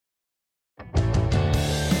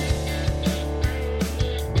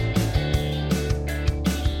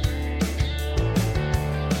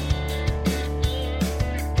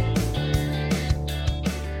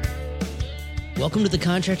Welcome to the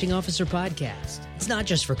Contracting Officer Podcast. It's not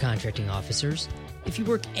just for contracting officers. If you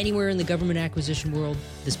work anywhere in the government acquisition world,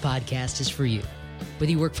 this podcast is for you.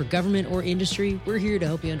 Whether you work for government or industry, we're here to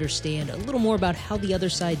help you understand a little more about how the other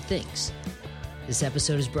side thinks. This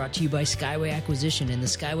episode is brought to you by Skyway Acquisition and the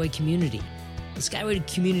Skyway community. The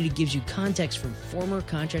Skyway community gives you context from former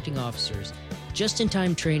contracting officers,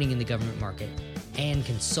 just-in-time training in the government market, and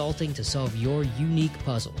consulting to solve your unique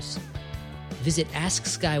puzzles. Visit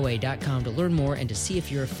AskSkyway.com to learn more and to see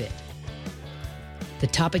if you're a fit. The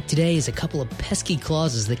topic today is a couple of pesky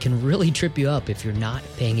clauses that can really trip you up if you're not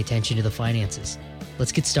paying attention to the finances.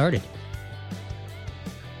 Let's get started.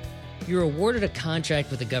 You're awarded a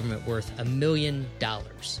contract with the government worth $1 million.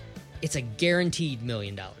 It's a guaranteed $1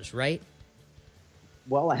 million, right?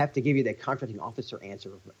 Well, I have to give you the contracting officer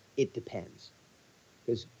answer. It depends.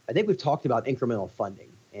 Because I think we've talked about incremental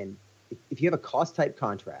funding. And if you have a cost-type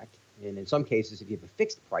contract, and in some cases, if you have a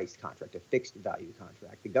fixed price contract, a fixed value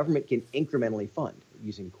contract, the government can incrementally fund,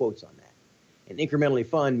 using quotes on that. And incrementally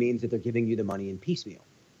fund means that they're giving you the money in piecemeal.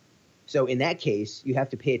 So in that case, you have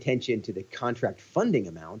to pay attention to the contract funding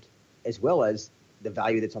amount as well as the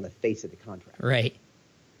value that's on the face of the contract. Right.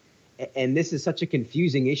 And this is such a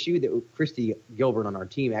confusing issue that Christy Gilbert on our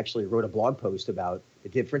team actually wrote a blog post about the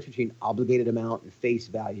difference between obligated amount and face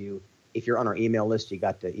value. If you're on our email list, you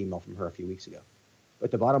got the email from her a few weeks ago. But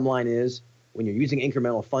the bottom line is, when you're using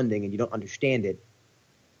incremental funding and you don't understand it,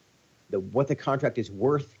 what the contract is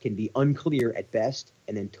worth can be unclear at best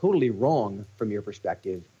and then totally wrong from your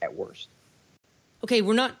perspective at worst. Okay,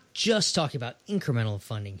 we're not just talking about incremental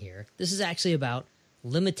funding here. This is actually about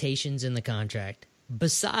limitations in the contract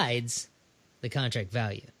besides the contract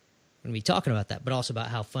value. We're going to be talking about that, but also about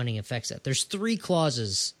how funding affects that. There's 3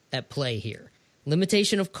 clauses at play here.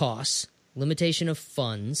 Limitation of costs, limitation of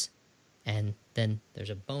funds, and then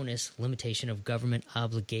there's a bonus, limitation of government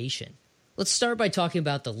obligation. Let's start by talking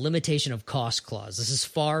about the limitation of cost clause. This is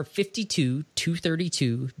FAR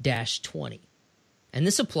 52-232-20. And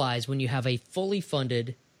this applies when you have a fully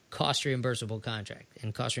funded cost reimbursable contract.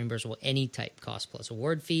 And cost reimbursable, any type, cost plus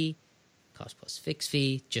award fee, cost plus fixed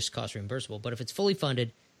fee, just cost reimbursable. But if it's fully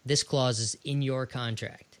funded, this clause is in your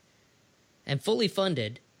contract. And fully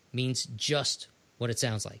funded means just what it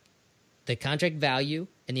sounds like. The contract value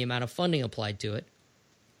and the amount of funding applied to it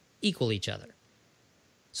equal each other.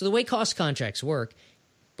 So the way cost contracts work,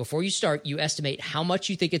 before you start, you estimate how much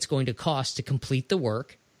you think it's going to cost to complete the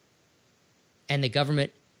work, and the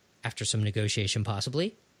government, after some negotiation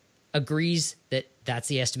possibly, agrees that that's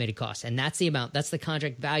the estimated cost, and that's the amount, that's the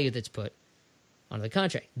contract value that's put onto the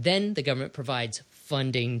contract. Then the government provides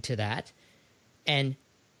funding to that, and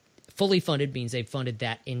fully funded means they've funded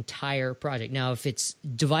that entire project. Now, if it's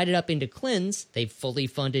divided up into CLINs, they've fully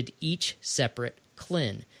funded each separate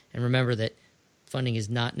CLIN. And remember that funding is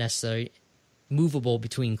not necessarily movable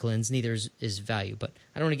between CLINs, neither is value. But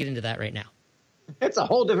I don't want to get into that right now. It's a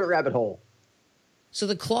whole different rabbit hole. So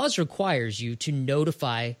the clause requires you to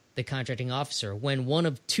notify the contracting officer when one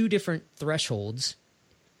of 2 different thresholds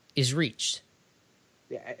is reached.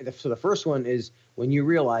 Yeah, so the first one is when you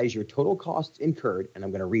realize your total costs incurred, and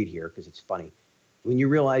I'm going to read here because it's funny. When you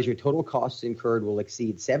realize your total costs incurred will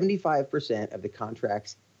exceed 75% of the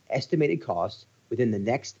contract's estimated costs within the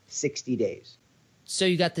next 60 days. So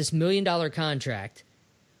you got this $1 million contract.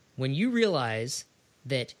 When you realize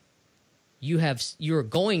that you're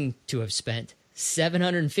going to have spent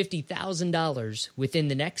 $750,000 within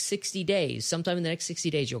the next 60 days, sometime in the next 60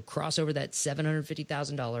 days, you'll cross over that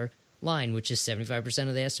 $750,000 line, which is 75%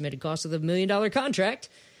 of the estimated cost of the $1 million contract.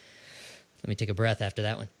 Let me take a breath after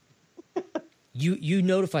that one. You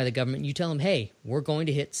notify the government, you tell them, hey, we're going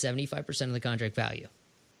to hit 75% of the contract value.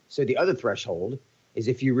 So the other threshold is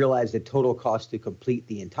if you realize the total cost to complete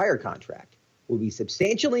the entire contract will be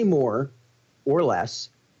substantially more or less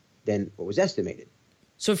than what was estimated.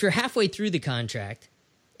 So if you're halfway through the contract,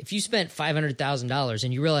 if you spent $500,000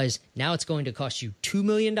 and you realize now it's going to cost you $2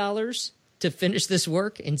 million to finish this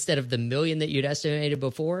work instead of the $1 million that you'd estimated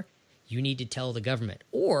before, you need to tell the government.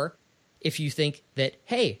 Or if you think that,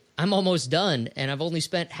 hey, I'm almost done and I've only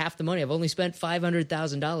spent half the money, I've only spent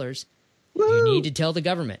 $500,000, you need to tell the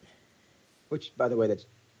government. Which, by the way,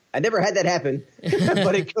 I never had that happen,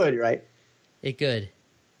 but it could, right? It could.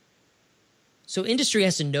 So industry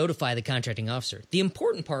has to notify the contracting officer. The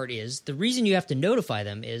important part is, the reason you have to notify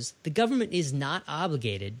them is the government is not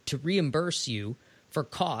obligated to reimburse you for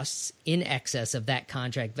costs in excess of that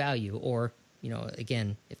contract value, or,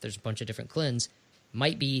 again, if there's a bunch of different CLINs,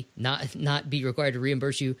 might be not be required to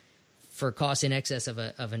reimburse you for costs in excess of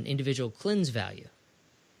an individual CLIN's value.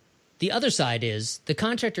 The other side is the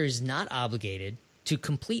contractor is not obligated to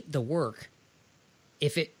complete the work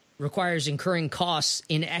if it requires incurring costs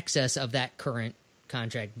in excess of that current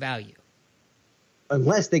contract value.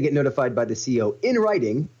 Unless they get notified by the CO in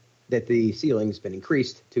writing that the ceiling's been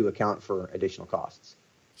increased to account for additional costs.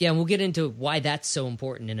 Yeah, and we'll get into why that's so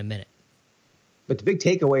important in a minute. But the big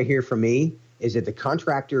takeaway here for me is that the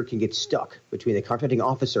contractor can get stuck between the contracting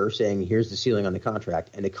officer saying, here's the ceiling on the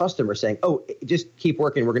contract, and the customer saying, oh, just keep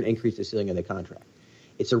working, we're going to increase the ceiling on the contract.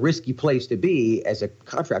 It's a risky place to be as a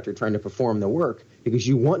contractor trying to perform the work because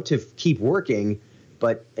you want to keep working,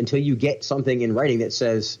 but until you get something in writing that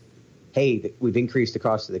says, hey, we've increased the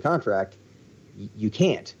cost of the contract, you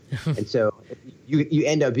can't. And so you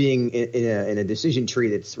end up being in a decision tree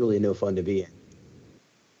that's really no fun to be in.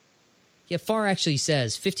 Yeah, FAR actually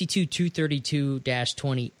says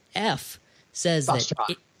 52232-20F says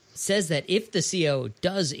that if the CO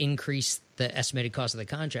does increase the estimated cost of the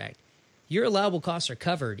contract, your allowable costs are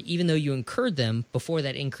covered even though you incurred them before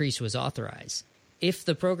that increase was authorized. If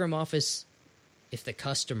the program office, if the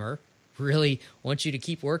customer really wants you to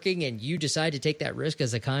keep working and you decide to take that risk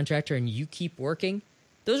as a contractor and you keep working,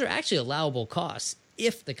 those are actually allowable costs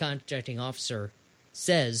if the contracting officer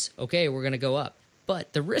says, okay, we're going to go up.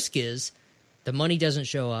 But the risk is the money doesn't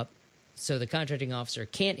show up, so the contracting officer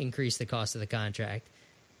can't increase the cost of the contract,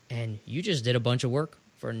 and you just did a bunch of work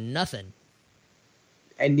for nothing.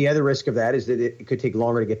 And the other risk of that is that it could take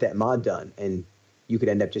longer to get that mod done, and you could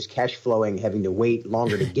end up just cash flowing, having to wait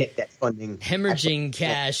longer to get that funding. Hemorrhaging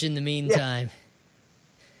cash in the meantime.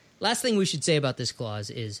 Yeah. Last thing we should say about this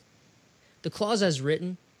clause is the clause as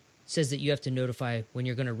written says that you have to notify when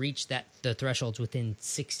you're going to reach the thresholds within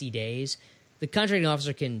 60 days. The contracting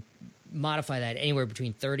officer can modify that anywhere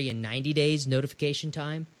between 30 and 90 days notification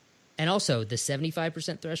time. And also, the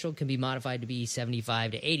 75% threshold can be modified to be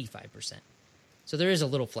 75 to 85%. So there is a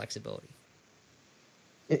little flexibility.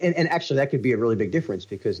 And actually, that could be a really big difference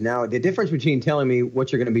because now the difference between telling me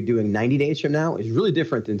what you're going to be doing 90 days from now is really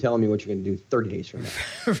different than telling me what you're going to do 30 days from now.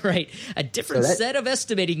 Right. A different set of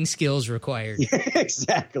estimating skills required. Yeah,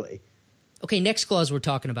 exactly. Okay, next clause we're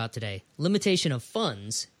talking about today, limitation of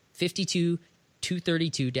funds,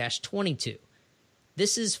 52232-22.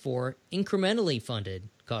 This is for incrementally funded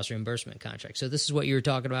cost reimbursement contracts. So this is what you were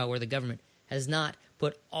talking about where the government has not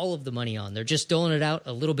put all of the money on. They're just doling it out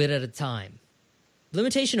a little bit at a time.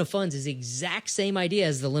 Limitation of funds is the exact same idea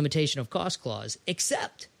as the limitation of cost clause,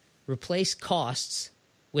 except replace costs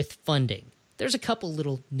with funding. There's a couple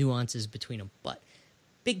little nuances between them, but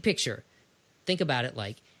big picture, think about it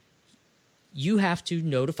like you have to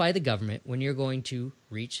notify the government when you're going to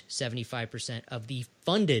reach 75% of the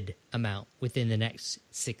funded amount within the next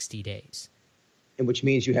 60 days. And which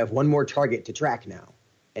means you have one more target to track now.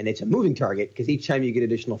 And it's a moving target because each time you get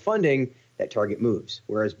additional funding, that target moves.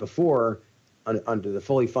 Whereas before, under the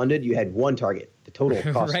fully funded, you had one target, the total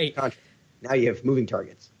cost right. of the contract. Now you have moving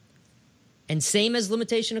targets. And same as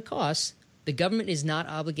limitation of costs, the government is not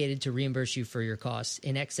obligated to reimburse you for your costs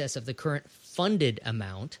in excess of the current funded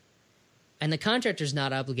amount, and the contractor is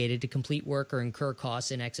not obligated to complete work or incur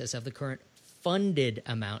costs in excess of the current funded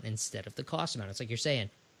amount instead of the cost amount. It's like you're saying,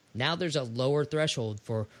 now there's a lower threshold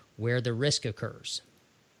for where the risk occurs.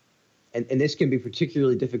 And this can be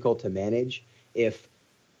particularly difficult to manage if,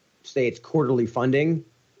 say, it's quarterly funding.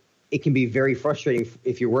 It can be very frustrating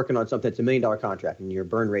if you're working on something that's $1 million contract and your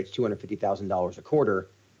burn rate's $250,000 a quarter.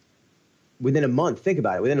 Within a month, think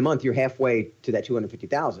about it. Within a month, you're halfway to that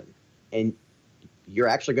 $250,000, and you're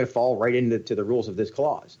actually going to fall right into the rules of this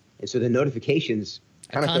clause. And so the notifications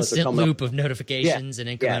kind of constant loop of notifications and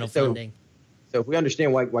incremental funding. So if we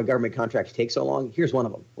understand why government contracts take so long, here's one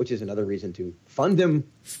of them, which is another reason to fund them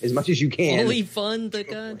as much as you can. Fully fund the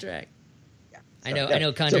contract. Yeah. So, I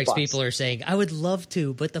know contracts people are saying, I would love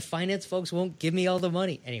to, but the finance folks won't give me all the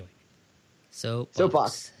money. Anyway.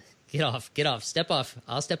 Soapbox. Get off. Step off.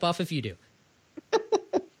 I'll step off if you do. All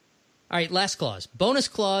right, last clause. Bonus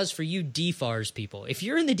clause for you DFARS people. If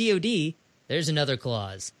you're in the DoD, there's another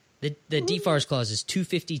clause. The DFARS clause is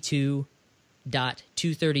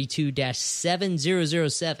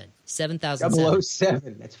 252.232-7007. 7007.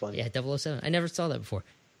 007. That's funny. Yeah, 007. I never saw that before.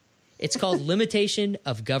 It's called limitation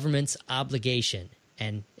of government's obligation,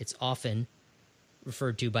 and it's often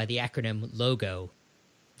referred to by the acronym LOGO.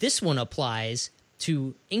 This one applies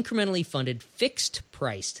to incrementally funded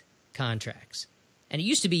fixed-priced contracts. And it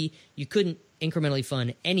used to be you couldn't incrementally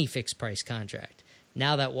fund any fixed-price contract.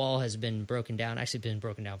 Now that wall has been broken down, actually been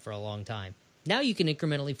broken down for a long time. Now you can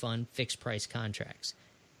incrementally fund fixed-price contracts.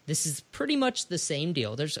 This is pretty much the same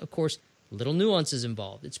deal. There's, of course, little nuances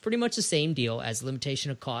involved. It's pretty much the same deal as limitation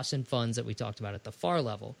of costs and funds that we talked about at the FAR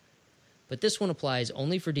level. But this one applies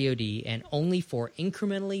only for DoD and only for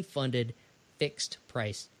incrementally funded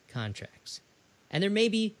fixed-price contracts. And there may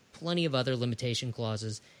be plenty of other limitation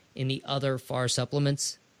clauses in the other FAR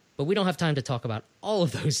supplements, but we don't have time to talk about all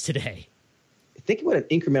of those today. Think of what an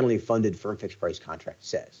incrementally funded firm fixed price contract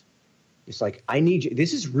says. It's like, I need you.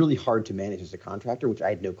 This is really hard to manage as a contractor, which I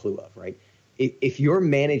had no clue of, right? If you're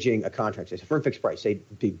managing a contract, it's a firm fixed price, say,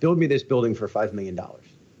 build me this building for $5 million.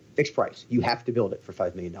 Fixed price. You have to build it for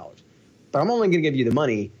 $5 million. But I'm only going to give you the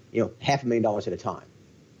money, $500,000 at a time.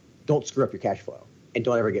 Don't screw up your cash flow and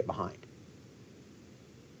don't ever get behind.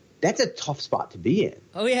 That's a tough spot to be in.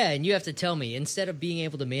 Oh, yeah, and you have to tell me, instead of being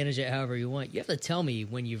able to manage it however you want, you have to tell me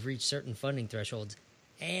when you've reached certain funding thresholds,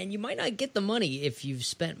 and you might not get the money if you've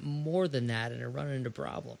spent more than that and are running into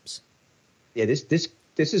problems. Yeah, this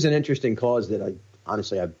is an interesting clause that I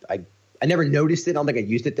honestly never noticed it. I don't think I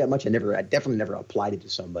used it that much. I definitely never applied it to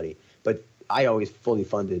somebody. But I always fully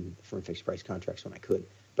funded firm fixed price contracts when I could.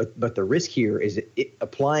 But the risk here is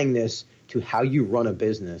applying this to how you run a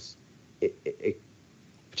business.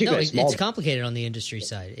 It's complicated on the industry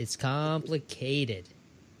side. It's complicated.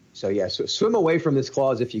 So swim away from this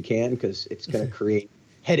clause if you can, because it's going to create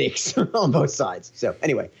headaches on both sides. So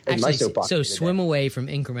anyway, my soapbox. So swim away from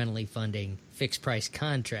incrementally funding fixed price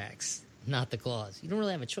contracts, not the clause. You don't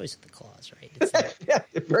really have a choice with the clause, right? It's yeah,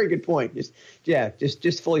 very good point.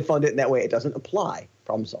 Just fully fund it, and that way it doesn't apply.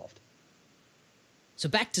 Problem solved. So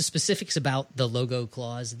back to specifics about the logo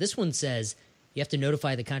clause. This one says you have to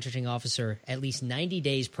notify the contracting officer at least 90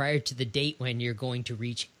 days prior to the date when you're going to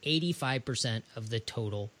reach 85% of the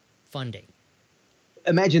total funding.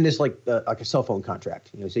 Imagine this like a cell phone contract.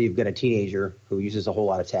 Say you've got a teenager who uses a whole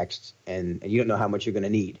lot of texts, and you don't know how much you're going to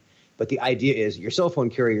need. But the idea is your cell phone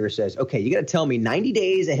carrier says, okay, you got to tell me 90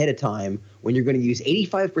 days ahead of time when you're going to use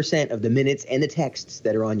 85% of the minutes and the texts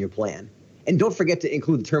that are on your plan. And don't forget to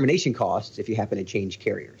include the termination costs if you happen to change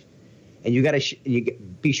carriers. And you got to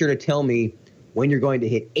be sure to tell me when you're going to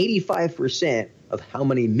hit 85% of how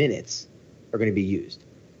many minutes are going to be used.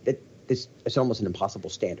 It's almost an impossible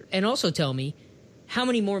standard. And also tell me how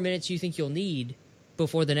many more minutes you think you'll need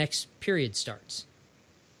before the next period starts,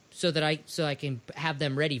 so that I can have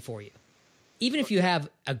them ready for you. Even if you have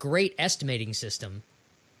a great estimating system,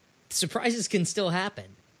 surprises can still happen.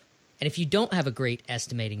 And if you don't have a great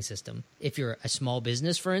estimating system, if you're a small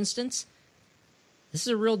business, for instance, this is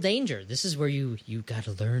a real danger. This is where you got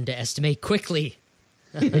to learn to estimate quickly.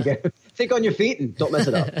 Think on your feet and don't mess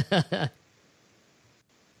it up.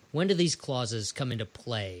 When do these clauses come into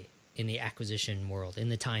play in the acquisition world, in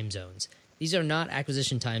the time zones? These are not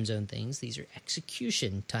acquisition time zone things. These are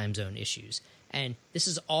execution time zone issues. And this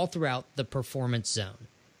is all throughout the performance zone.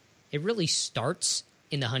 It really starts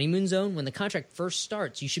in the honeymoon zone. When the contract first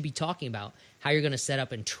starts, you should be talking about how you're going to set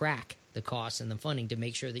up and track the costs and the funding to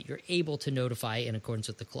make sure that you're able to notify in accordance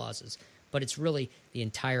with the clauses. But it's really the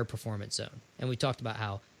entire performance zone. And we talked about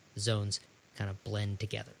how the zones kind of blend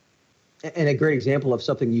together. And a great example of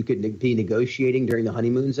something you could be negotiating during the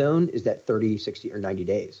honeymoon zone is that 30, 60, or 90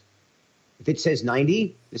 days. If it says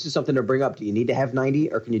 90, this is something to bring up. Do you need to have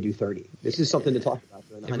 90 or can you do 30? This is something to talk about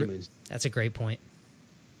during the honeymoon. That's a great point.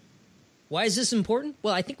 Why is this important?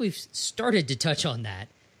 Well, I think we've started to touch on that.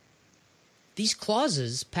 These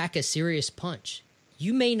clauses pack a serious punch.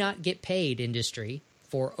 You may not get paid, industry,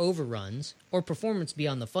 for overruns or performance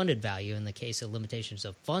beyond the funded value in the case of limitations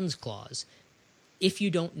of funds clause if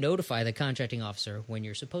you don't notify the contracting officer when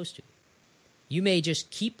you're supposed to. You may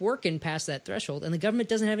just keep working past that threshold, and the government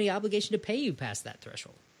doesn't have any obligation to pay you past that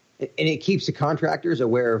threshold. And it keeps the contractors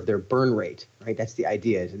aware of their burn rate, right? That's the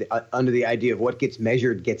idea. Under the idea of what gets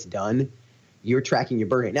measured gets done, you're tracking your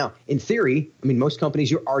burn rate. Now, in theory, most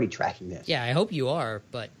companies, you're already tracking this. Yeah, I hope you are,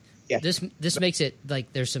 but this makes it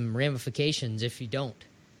like there's some ramifications if you don't.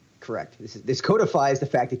 Correct. This codifies the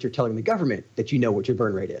fact that you're telling the government that you know what your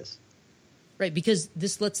burn rate is. Right, because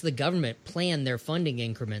this lets the government plan their funding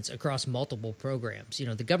increments across multiple programs.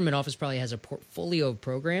 The government office probably has a portfolio of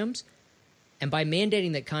programs, and by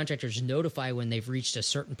mandating that contractors notify when they've reached a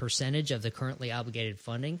certain percentage of the currently obligated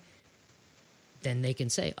funding, then they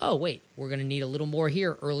can say, oh, wait, we're going to need a little more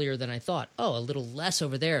here earlier than I thought. Oh, a little less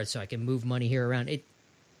over there so I can move money here around.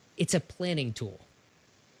 It's a planning tool.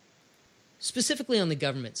 Specifically on the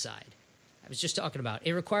government side, I was just talking about,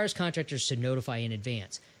 it requires contractors to notify in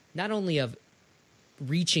advance, not only of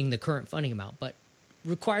reaching the current funding amount, but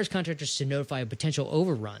requires contractors to notify of potential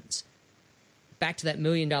overruns. Back to that $1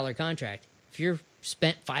 million contract, if you're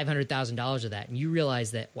spent $500,000 of that and you realize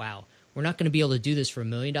that, wow, we're not going to be able to do this for $1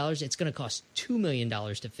 million, it's going to cost $2 million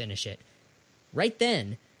to finish it. Right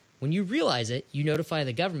then, when you realize it, you notify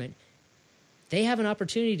the government. They have an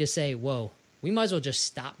opportunity to say, whoa, we might as well just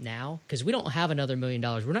stop now because we don't have another $1 million.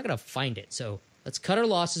 We're not going to find it. So let's cut our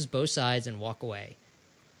losses both sides and walk away.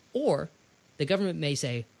 Or the government may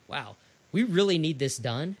say, wow, we really need this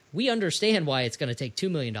done. We understand why it's going to take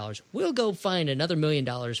 $2 million. We'll go find another $1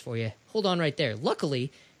 million for you. Hold on right there.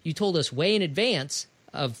 Luckily, you told us way in advance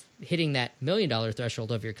of hitting that $1 million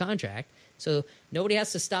threshold of your contract. So nobody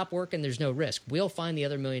has to stop work and there's no risk. We'll find the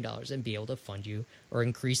other $1 million and be able to fund you or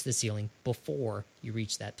increase the ceiling before you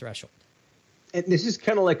reach that threshold. And this is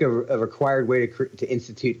kind of like a required way to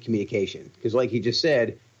institute communication. Because like you just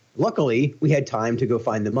said, luckily, we had time to go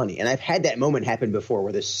find the money. And I've had that moment happen before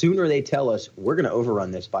where the sooner they tell us we're going to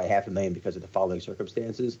overrun this by $500,000 because of the following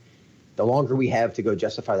circumstances, the longer we have to go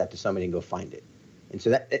justify that to somebody and go find it. And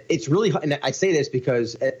so that it's really, and I say this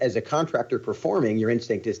because as a contractor performing, your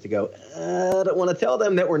instinct is to go, I don't want to tell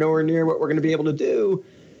them that we're nowhere near what we're going to be able to do.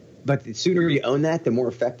 But the sooner you own that, the more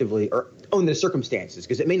effectively, or own the circumstances,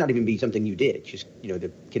 because it may not even be something you did. It's just,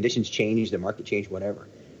 the conditions change, the market changed, whatever.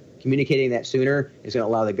 Communicating that sooner is going to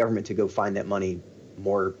allow the government to go find that money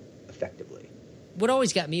more effectively. What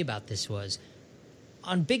always got me about this was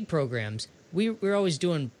on big programs, we're always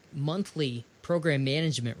doing monthly program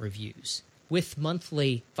management reviews with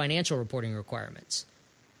monthly financial reporting requirements.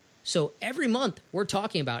 So every month we're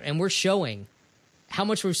talking about and we're showing how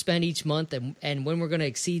much we've spent each month and when we're going to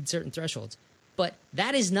exceed certain thresholds. But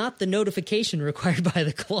that is not the notification required by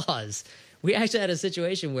the clause. We actually had a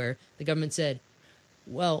situation where the government said,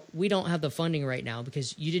 well, we don't have the funding right now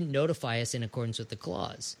because you didn't notify us in accordance with the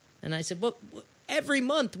clause. And I said, well, every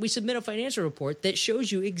month we submit a financial report that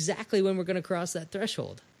shows you exactly when we're going to cross that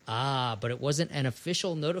threshold. But it wasn't an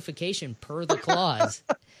official notification per the clause.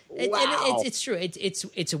 Wow. It's true.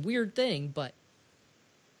 It's a weird thing, but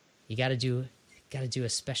you got to do a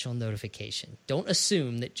special notification. Don't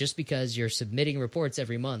assume that just because you're submitting reports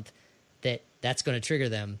every month that's going to trigger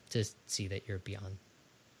them to see that you're beyond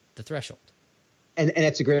the threshold. And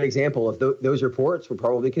that's a great example of those reports were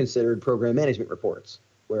probably considered program management reports,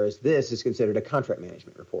 whereas this is considered a contract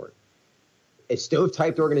management report. A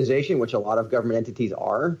stove-typed organization, which a lot of government entities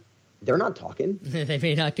are, they're not talking. They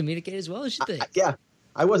may not communicate as well as you think. Yeah.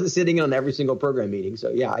 I wasn't sitting in on every single program meeting,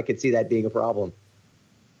 so yeah, I could see that being a problem.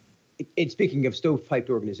 And speaking of stove-typed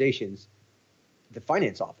organizations, the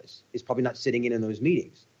finance office is probably not sitting in those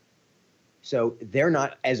meetings. So they're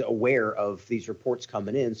not as aware of these reports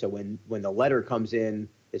coming in. So when the letter comes in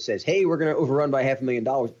that says, hey, we're going to overrun by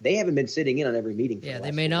 $500,000, they haven't been sitting in on every meeting. Yeah,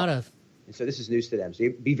 they may not have. And so this is news to them. So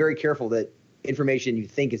be very careful that information you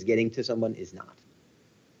think is getting to someone is not.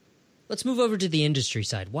 Let's move over to the industry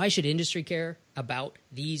side. Why should industry care about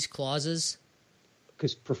these clauses?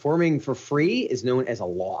 Because performing for free is known as a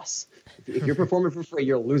loss. If you're performing for free,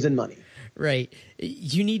 you're losing money. Right.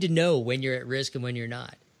 You need to know when you're at risk and when you're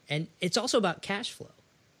not. And it's also about cash flow.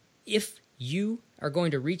 If you are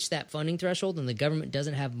going to reach that funding threshold and the government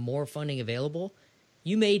doesn't have more funding available,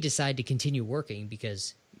 you may decide to continue working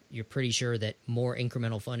because you're pretty sure that more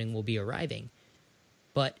incremental funding will be arriving.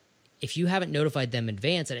 But if you haven't notified them in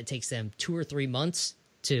advance and it takes them 2 or 3 months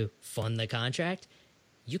to fund the contract,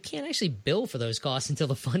 you can't actually bill for those costs until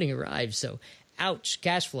the funding arrives. So, ouch,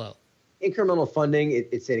 cash flow. Incremental funding,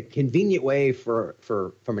 it's a convenient way from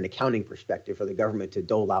an accounting perspective for the government to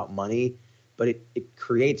dole out money, but it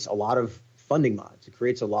creates a lot of funding mods. It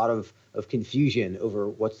creates a lot of confusion over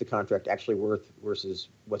what's the contract actually worth versus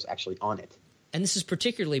what's actually on it. And this is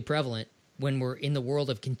particularly prevalent when we're in the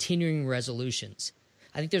world of continuing resolutions.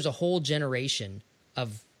 I think there's a whole generation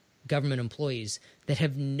of government employees that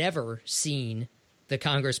have never seen the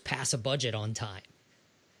Congress pass a budget on time.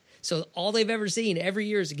 So all they've ever seen every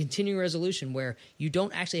year is a continuing resolution where you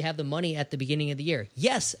don't actually have the money at the beginning of the year.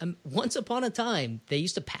 Yes, once upon a time, they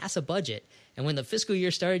used to pass a budget. And when the fiscal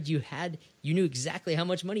year started, you knew exactly how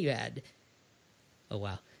much money you had. Oh,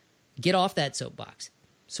 wow. Get off that soapbox.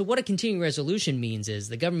 So what a continuing resolution means is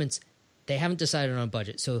the they haven't decided on a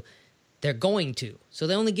budget. So they're going to. So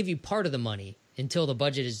they only give you part of the money until the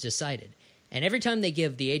budget is decided. And every time they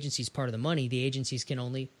give the agencies part of the money, the agencies can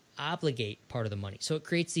only obligate part of the money. So it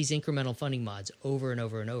creates these incremental funding mods over and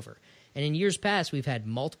over and over. And in years past, we've had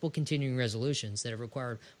multiple continuing resolutions that have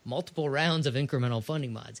required multiple rounds of incremental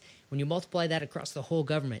funding mods. When you multiply that across the whole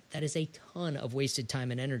government, that is a ton of wasted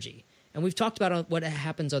time and energy. And we've talked about what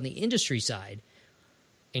happens on the industry side.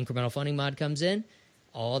 Incremental funding mod comes in.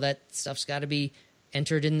 All that stuff's got to be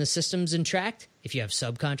entered in the systems and tracked. If you have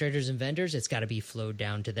subcontractors and vendors, it's got to be flowed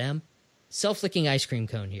down to them. Self-licking ice cream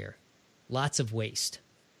cone here. Lots of waste.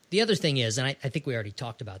 The other thing is, and I think we already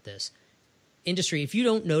talked about this, industry, if you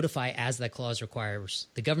don't notify as that clause requires,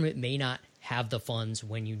 the government may not have the funds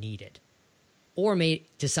when you need it, or may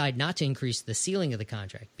decide not to increase the ceiling of the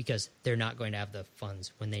contract because they're not going to have the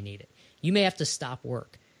funds when they need it. You may have to stop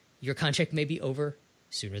work. Your contract may be over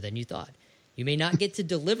sooner than you thought. You may not get to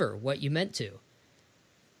deliver what you meant to.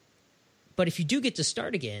 But if you do get to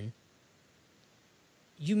start again,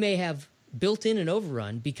 you may have built in an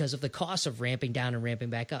overrun because of the cost of ramping down and ramping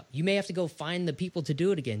back up. You may have to go find the people to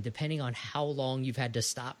do it again, depending on how long you've had to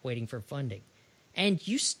stop waiting for funding. And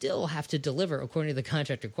you still have to deliver according to the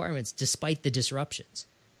contract requirements, despite the disruptions.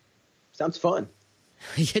 Sounds fun.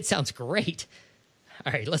 It sounds great.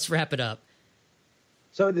 All right, let's wrap it up.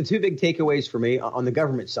 So the two big takeaways for me on the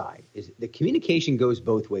government side is the communication goes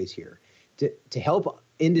both ways here. To help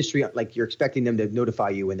industry, like you're expecting them to notify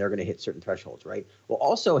you when they're going to hit certain thresholds, right? Will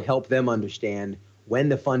also help them understand when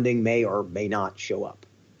the funding may or may not show up.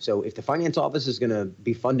 So if the finance office is going to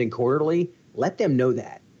be funding quarterly, let them know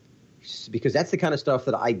that, because that's the kind of stuff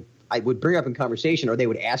that I would bring up in conversation, or they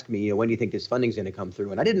would ask me, when do you think this funding is going to come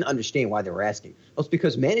through? And I didn't understand why they were asking. Well, it's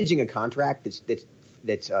because managing a contract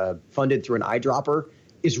that's funded through an eyedropper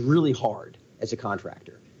is really hard as a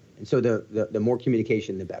contractor. And so the more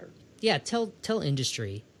communication, the better. Yeah, tell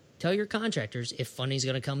industry, tell your contractors if funding is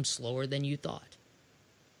going to come slower than you thought.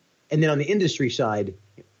 And then on the industry side,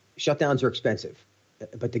 shutdowns are expensive,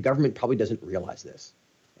 but the government probably doesn't realize this,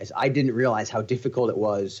 as I didn't realize how difficult it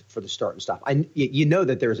was for the start and stop. You know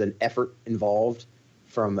that there's an effort involved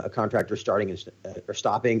from a contractor starting or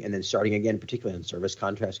stopping and then starting again, particularly on service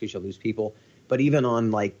contracts because you'll lose people, but even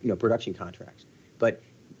on production contracts. But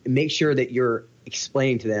make sure that you're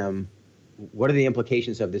explaining to them what are the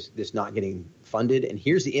implications of this not getting funded, and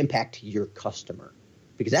here's the impact to your customer,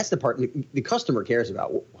 because that's the part the customer cares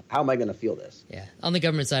about. How am I going to feel this? Yeah. On the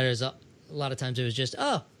government side, there's a lot of times it was just,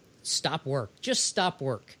 stop work. Just stop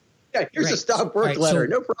work. Yeah, here's a stop work letter. So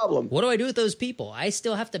no problem. What do I do with those people? I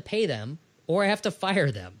still have to pay them, or I have to fire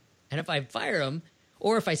them. And if I fire them,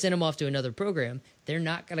 or if I send them off to another program, they're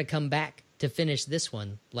not going to come back to finish this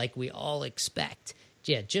one like we all expect.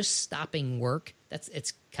 Yeah, just stopping work,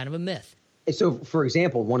 it's kind of a myth. And so, for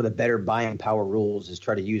example, one of the better buying power rules is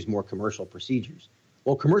try to use more commercial procedures.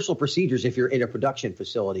 Well, commercial procedures, if you're in a production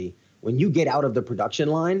facility, when you get out of the production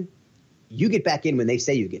line, you get back in when they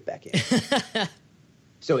say you get back in.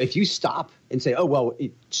 So if you stop and say,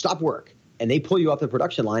 stop work, and they pull you off the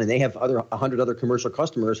production line and they have 100 other commercial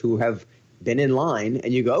customers who have been in line,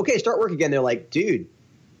 and you go, okay, start work again. They're like, dude,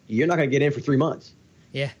 you're not going to get in for 3 months.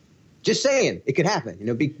 Yeah. Just saying, it could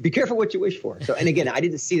happen. Be careful what you wish for. So, and again, I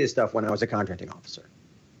didn't see this stuff when I was a contracting officer.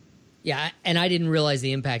 Yeah, and I didn't realize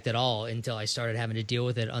the impact at all until I started having to deal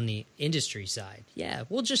with it on the industry side. Yeah,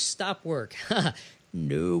 we'll just stop work.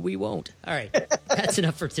 No, we won't. All right, that's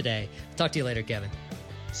enough for today. Talk to you later, Kevin.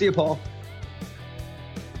 See you, Paul.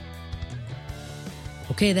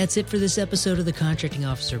 Okay, that's it for this episode of the Contracting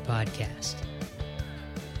Officer Podcast.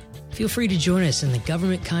 Feel free to join us in the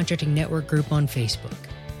Government Contracting Network group on Facebook.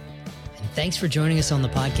 And thanks for joining us on the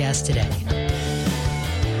podcast today.